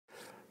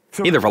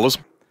Hey there, fellows.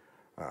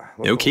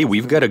 Okay,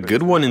 we've got a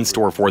good one in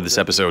store for this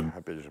episode.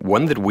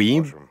 One that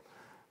we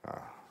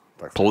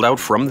pulled out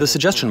from the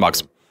suggestion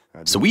box.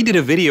 So we did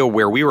a video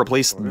where we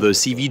replaced the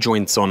CV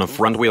joints on a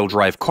front-wheel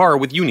drive car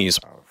with unis.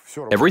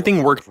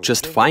 Everything worked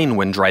just fine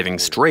when driving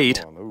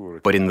straight,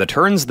 but in the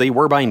turns they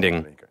were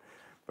binding,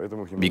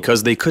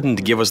 because they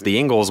couldn't give us the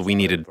angles we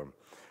needed.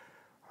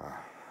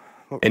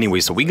 Anyway,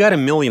 so we got a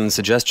million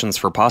suggestions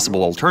for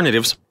possible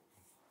alternatives,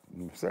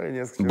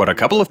 but a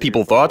couple of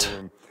people thought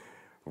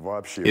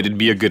it'd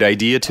be a good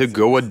idea to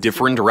go a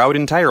different route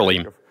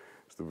entirely,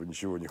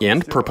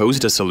 and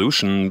proposed a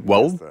solution.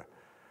 Well,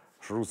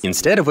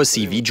 instead of a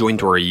CV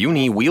joint or a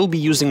uni, we'll be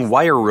using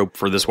wire rope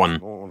for this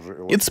one.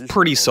 It's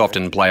pretty soft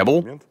and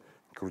pliable,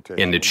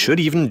 and it should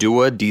even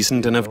do a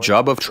decent enough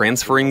job of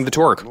transferring the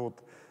torque.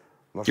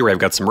 Here I've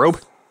got some rope.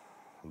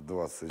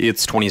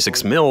 It's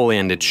 26 mil,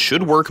 and it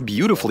should work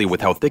beautifully with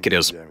how thick it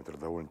is.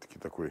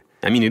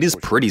 I mean, it is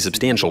pretty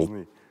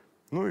substantial.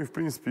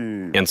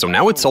 And so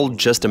now it's all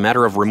just a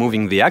matter of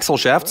removing the axle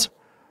shafts,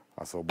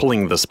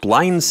 pulling the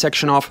spline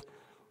section off,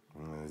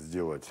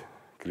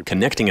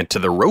 connecting it to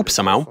the rope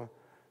somehow,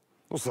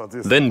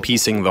 then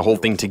piecing the whole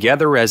thing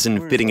together as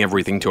in fitting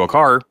everything to a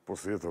car,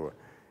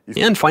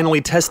 and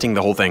finally testing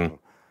the whole thing.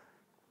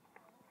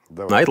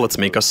 Alright, let's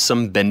make us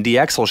some bendy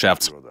axle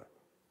shafts.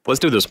 Let's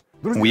do this.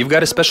 We've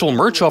got a special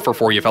merch offer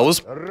for you,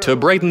 fellas, to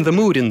brighten the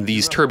mood in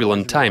these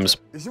turbulent times.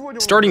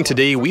 Starting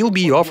today, we'll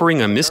be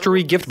offering a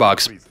mystery gift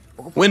box.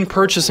 When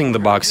purchasing the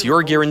box,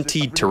 you're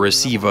guaranteed to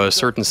receive a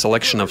certain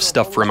selection of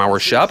stuff from our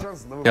shop,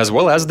 as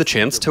well as the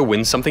chance to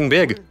win something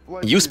big.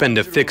 You spend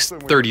a fixed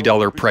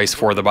 $30 price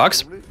for the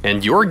box,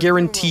 and you're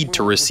guaranteed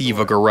to receive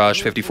a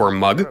Garage 54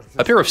 mug,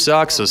 a pair of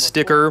socks, a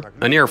sticker,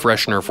 an air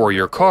freshener for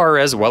your car,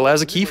 as well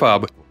as a key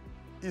fob.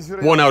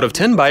 1 out of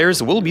 10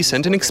 buyers will be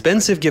sent an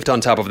expensive gift on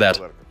top of that,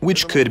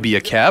 which could be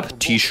a cap,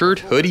 t-shirt,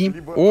 hoodie,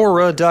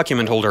 or a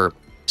document holder.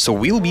 So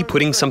we'll be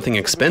putting something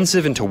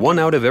expensive into 1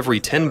 out of every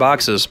 10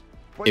 boxes.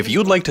 If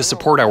you'd like to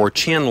support our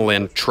channel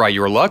and try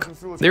your luck,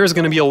 there's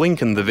going to be a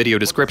link in the video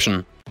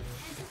description.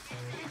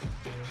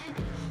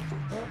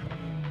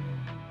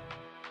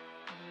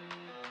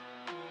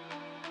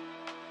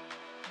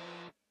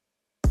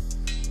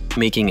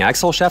 Making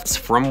axle shafts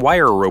from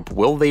wire rope,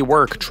 will they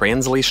work?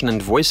 Translation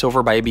and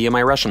voiceover by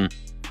BMI Russian.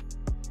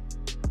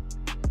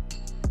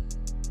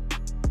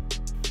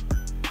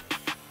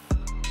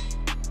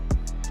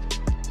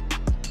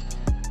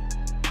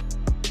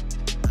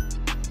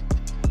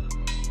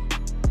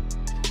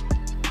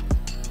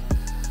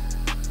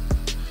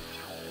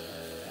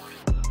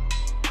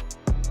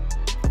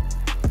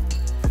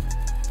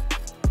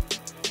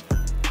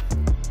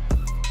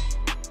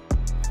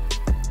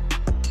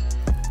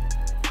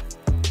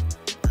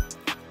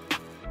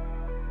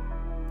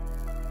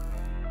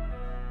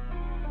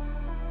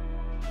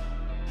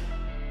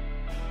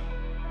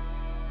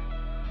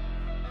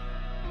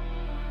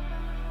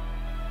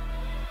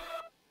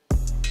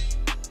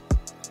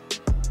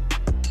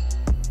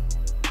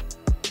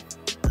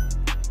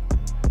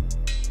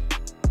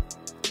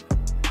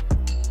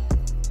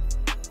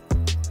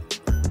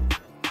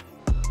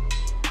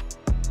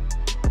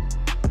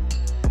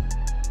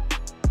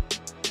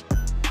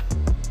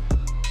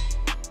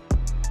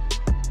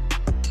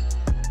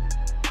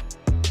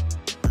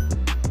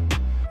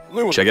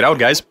 Check it out,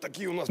 guys.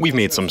 We've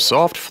made some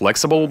soft,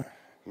 flexible,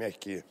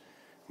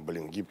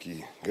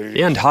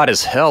 and hot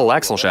as hell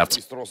axle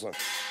shafts.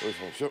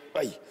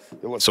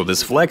 So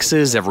this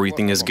flexes,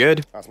 everything is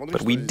good,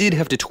 but we did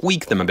have to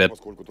tweak them a bit.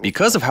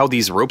 Because of how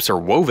these ropes are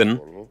woven,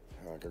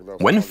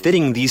 when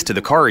fitting these to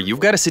the car, you've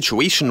got a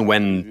situation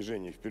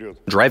when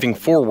driving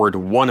forward,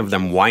 one of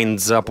them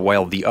winds up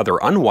while the other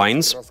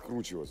unwinds,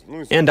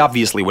 and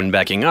obviously when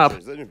backing up,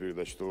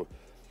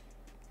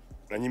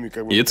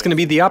 it's going to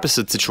be the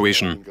opposite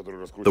situation.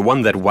 The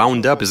one that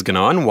wound up is going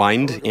to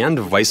unwind, and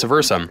vice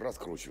versa.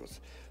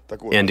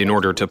 And in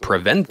order to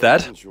prevent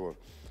that,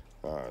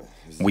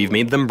 we've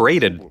made them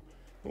braided.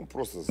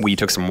 We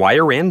took some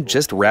wire and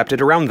just wrapped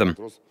it around them.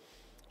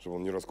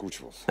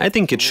 I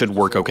think it should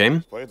work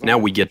okay. Now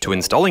we get to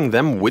installing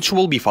them, which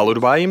will be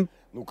followed by,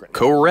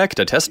 correct,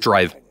 a test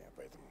drive.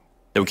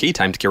 Okay,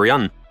 time to carry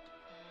on.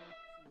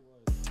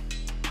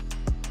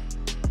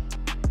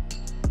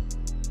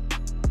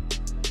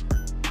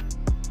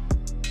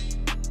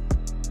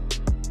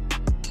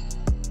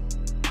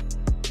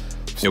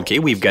 Okay,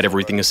 we've got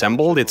everything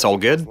assembled, it's all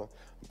good.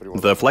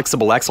 The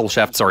flexible axle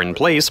shafts are in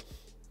place.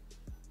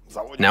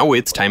 Now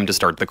it's time to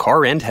start the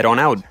car and head on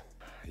out.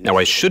 Now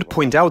I should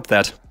point out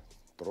that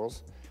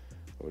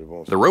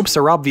the ropes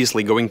are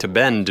obviously going to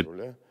bend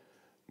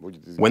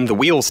when the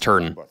wheels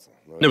turn.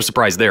 No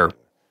surprise there.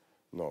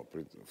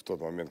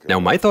 Now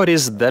my thought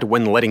is that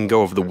when letting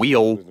go of the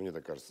wheel,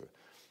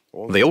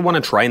 they'll want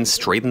to try and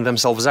straighten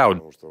themselves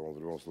out.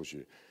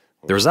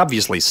 There's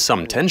obviously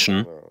some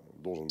tension,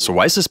 so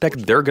I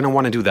suspect they're gonna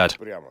want to do that,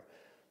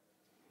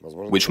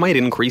 which might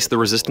increase the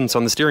resistance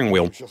on the steering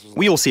wheel.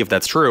 We'll see if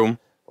that's true.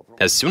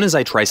 As soon as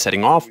I try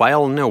setting off,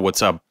 I'll know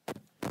what's up.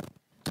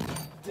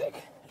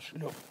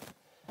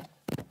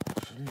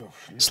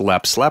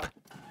 Slap, slap.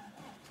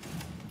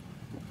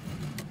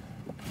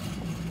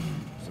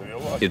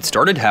 It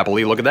started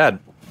happily, look at that.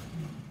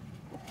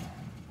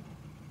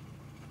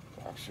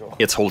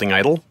 It's holding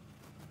idle.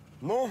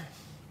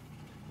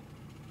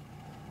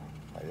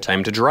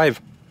 Time to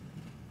drive.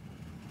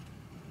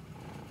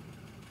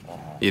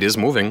 It is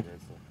moving.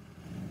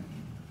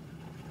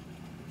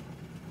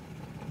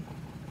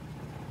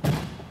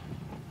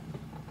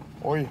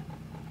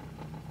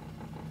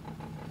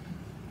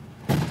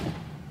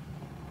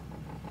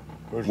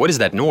 What is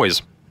that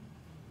noise?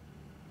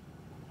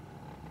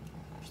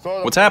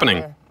 What's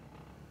happening?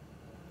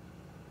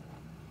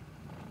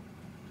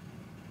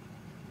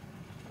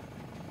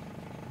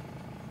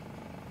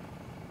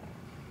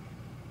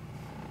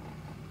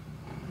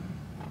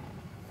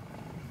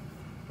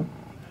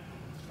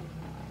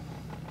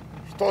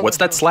 What's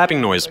that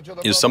slapping noise?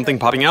 Is something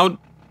popping out?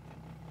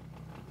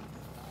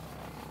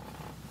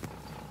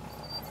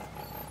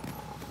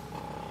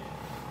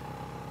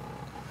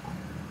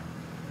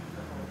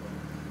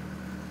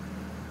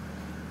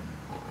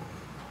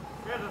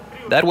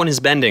 That one is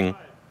bending.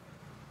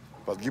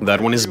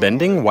 That one is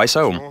bending? Why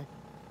so?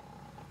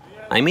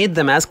 I made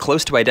them as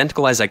close to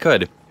identical as I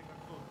could.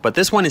 But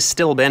this one is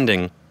still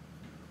bending.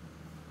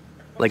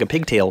 Like a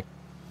pigtail.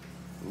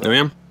 Oh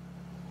yeah?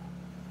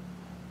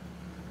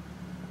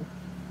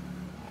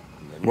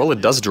 Well, it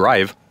does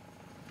drive.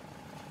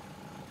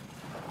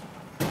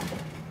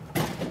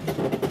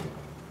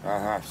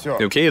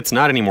 Okay, it's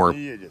not anymore.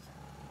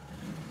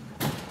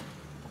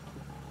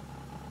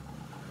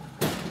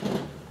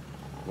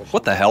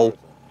 What the hell?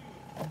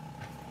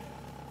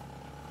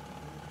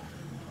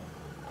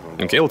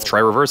 Okay, let's try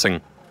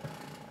reversing.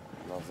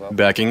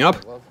 Backing up.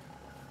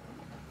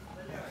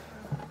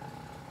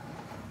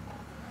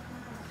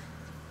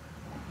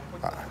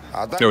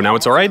 No, now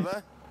it's alright.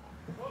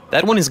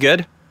 That one is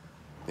good.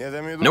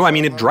 No, I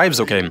mean it drives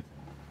okay.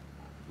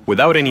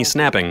 Without any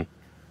snapping.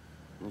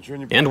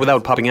 And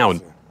without popping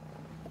out.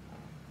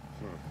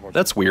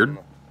 That's weird.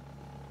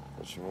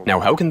 Now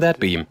how can that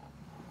be?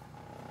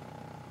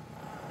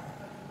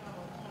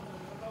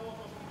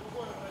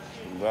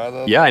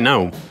 Yeah, I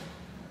know.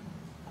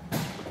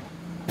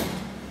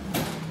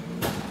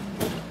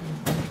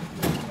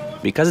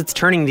 Because it's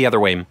turning the other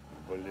way.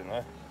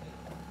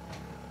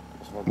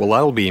 Well,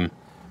 I'll be.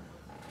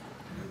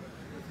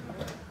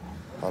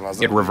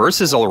 It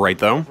reverses all right,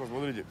 though.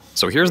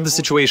 So here's the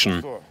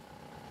situation.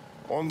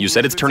 You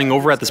said it's turning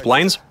over at the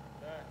splines?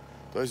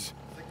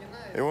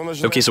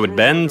 Okay, so it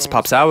bends,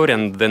 pops out,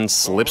 and then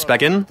slips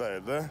back in?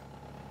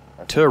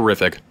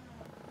 Terrific.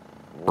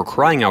 We're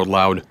crying out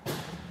loud.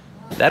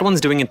 That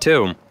one's doing it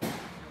too.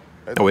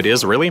 Oh, it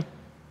is? Really?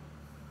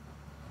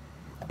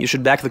 You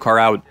should back the car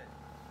out.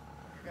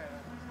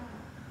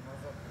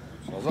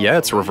 Yeah,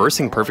 it's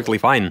reversing perfectly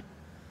fine.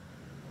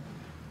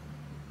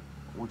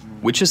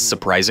 Which is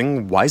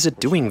surprising. Why is it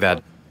doing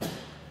that?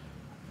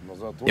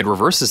 It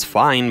reverses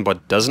fine,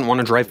 but doesn't want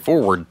to drive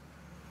forward.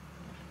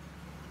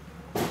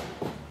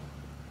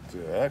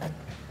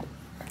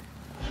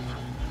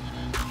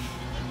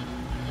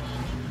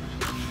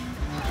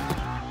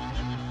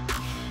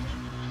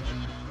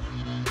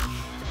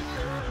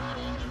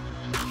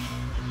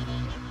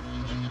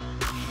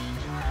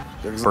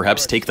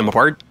 Perhaps take them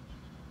apart?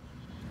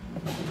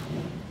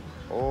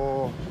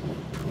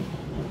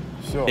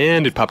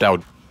 And it popped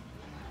out.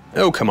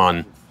 Oh, come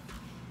on.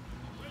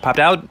 Popped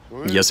out?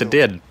 Yes, it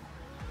did.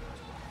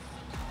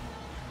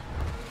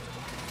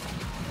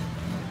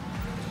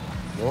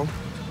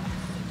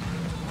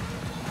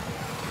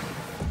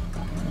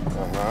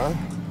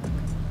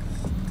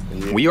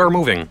 We are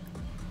moving.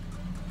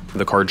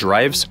 The car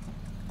drives.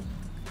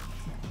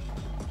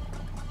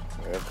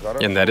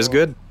 And that is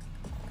good.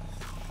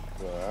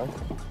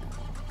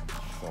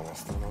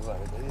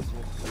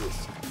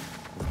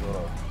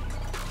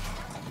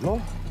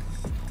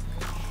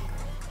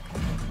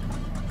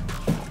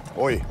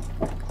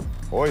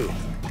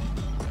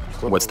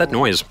 What's that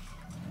noise?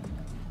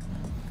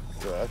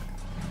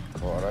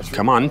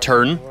 Come on,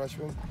 turn.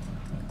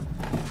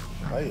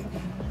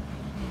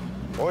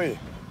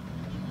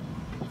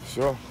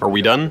 Are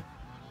we done?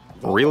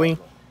 Really?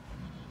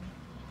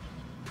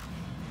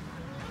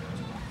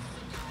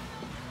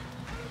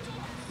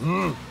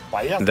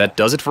 That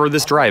does it for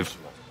this drive.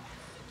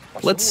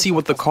 Let's see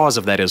what the cause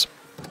of that is.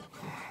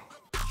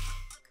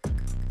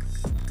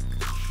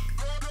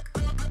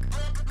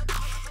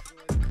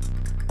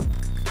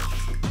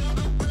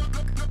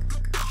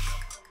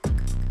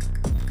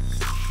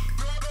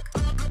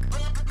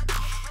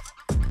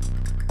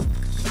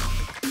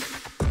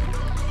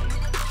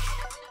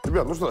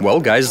 Well,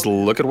 guys,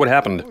 look at what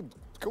happened.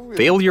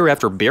 Failure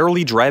after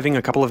barely driving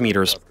a couple of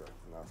meters.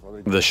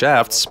 The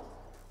shafts,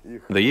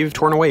 they've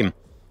torn away.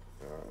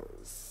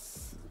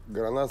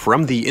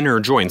 From the inner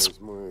joints,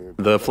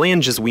 the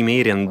flanges we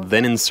made and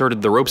then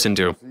inserted the ropes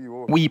into.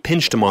 We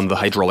pinched them on the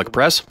hydraulic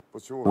press,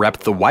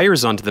 wrapped the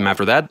wires onto them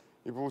after that,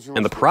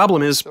 and the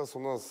problem is,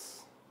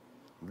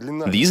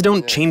 these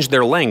don't change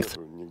their length.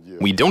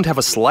 We don't have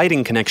a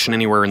sliding connection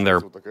anywhere in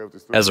there.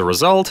 As a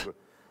result,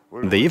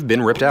 they've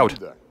been ripped out.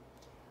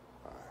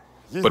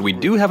 But we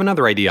do have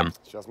another idea.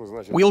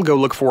 We'll go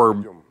look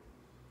for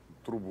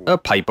a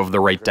pipe of the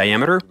right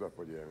diameter,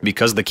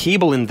 because the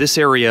cable in this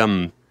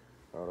area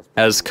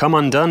has come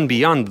undone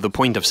beyond the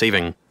point of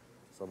saving.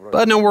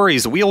 But no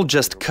worries, we'll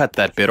just cut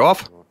that bit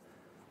off,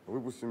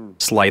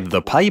 slide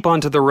the pipe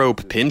onto the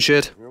rope, pinch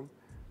it,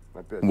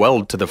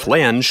 weld to the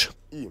flange,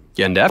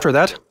 and after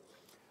that,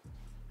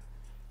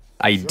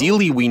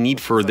 ideally we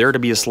need for there to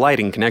be a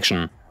sliding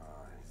connection.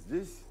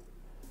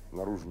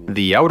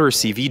 The outer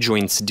CV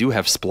joints do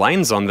have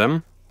splines on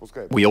them.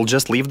 We'll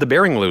just leave the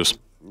bearing loose.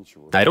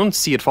 I don't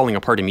see it falling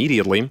apart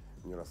immediately.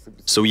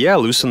 So yeah,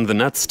 loosen the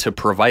nuts to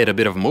provide a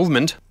bit of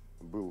movement.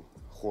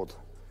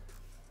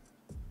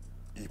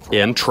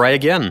 And try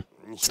again.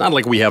 It's not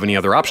like we have any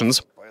other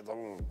options.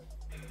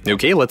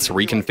 Okay, let's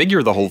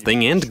reconfigure the whole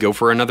thing and go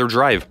for another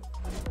drive.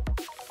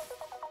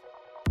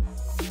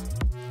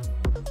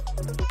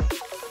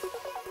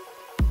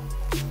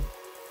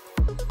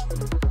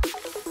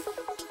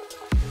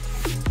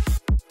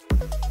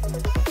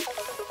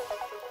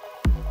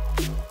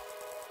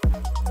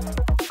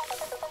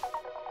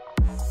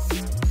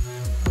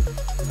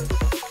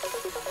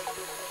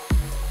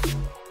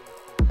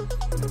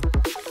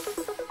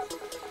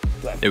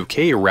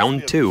 Okay,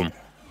 round 2.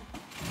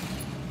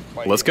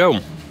 Let's go.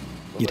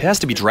 It has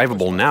to be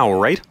drivable now,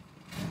 right?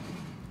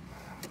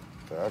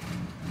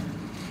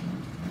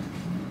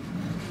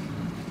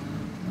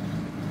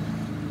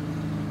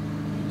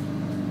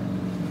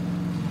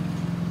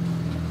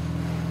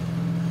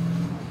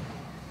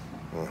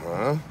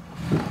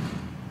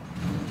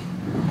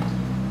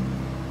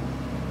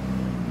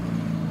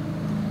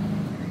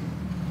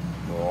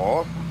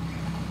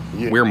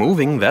 We're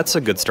moving, that's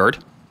a good start.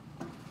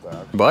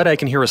 But I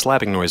can hear a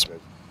slapping noise.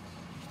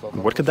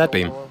 What could that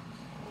be?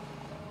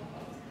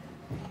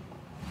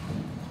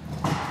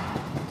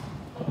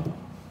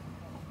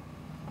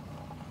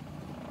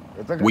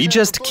 We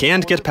just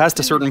can't get past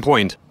a certain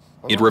point.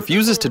 It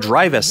refuses to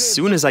drive as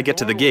soon as I get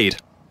to the gate.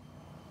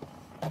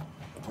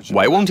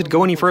 Why won't it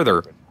go any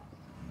further?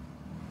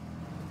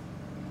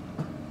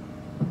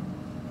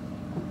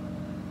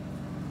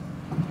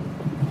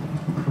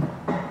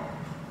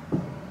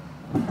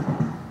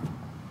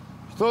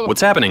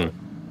 What's happening?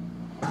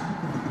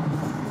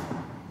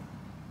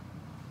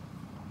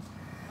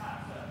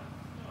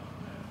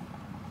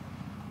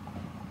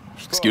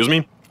 Excuse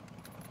me?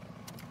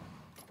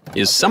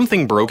 Is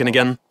something broken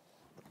again?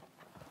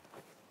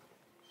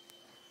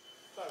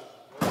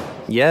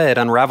 Yeah, it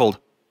unraveled.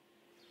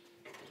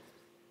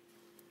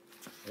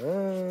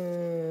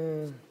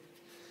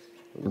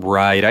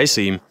 Right, I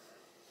see.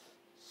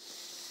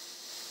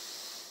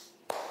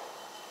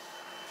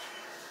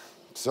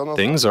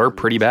 Things are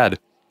pretty bad.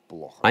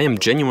 I am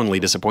genuinely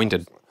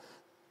disappointed.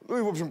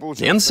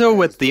 And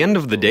so, at the end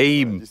of the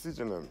day,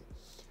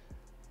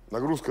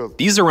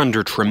 these are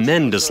under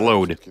tremendous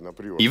load,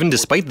 even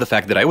despite the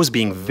fact that I was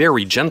being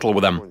very gentle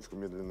with them,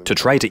 to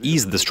try to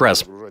ease the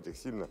stress.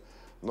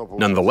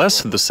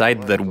 Nonetheless, the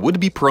side that would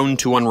be prone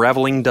to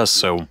unraveling does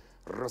so.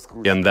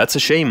 And that's a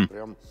shame.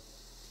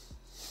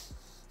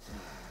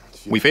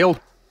 We failed.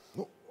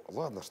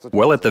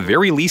 Well, at the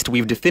very least,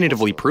 we've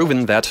definitively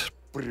proven that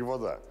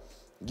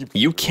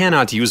you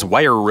cannot use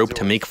wire rope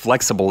to make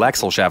flexible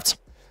axle shafts.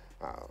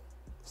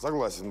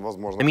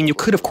 I mean, you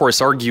could of course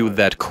argue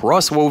that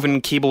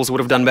cross-woven cables would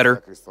have done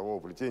better,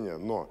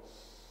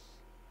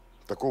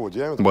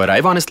 but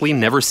I've honestly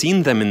never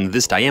seen them in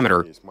this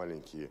diameter.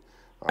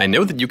 I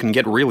know that you can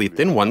get really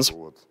thin ones,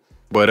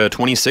 but a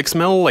 26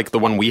 mil like the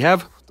one we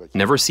have,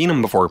 never seen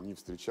them before,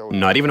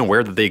 not even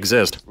aware that they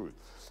exist.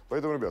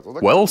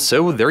 Well,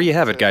 so there you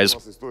have it, guys.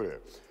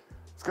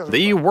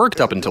 They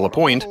worked up until a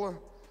point,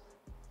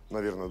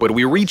 but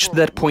we reached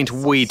that point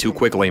way too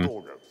quickly.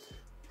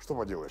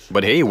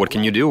 But hey, what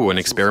can you do? An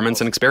experiment's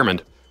an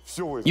experiment.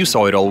 You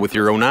saw it all with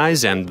your own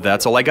eyes, and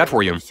that's all I got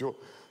for you.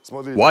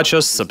 Watch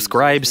us,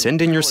 subscribe,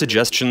 send in your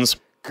suggestions,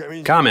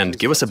 comment,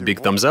 give us a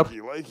big thumbs up.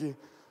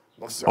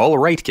 All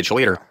right, catch you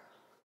later.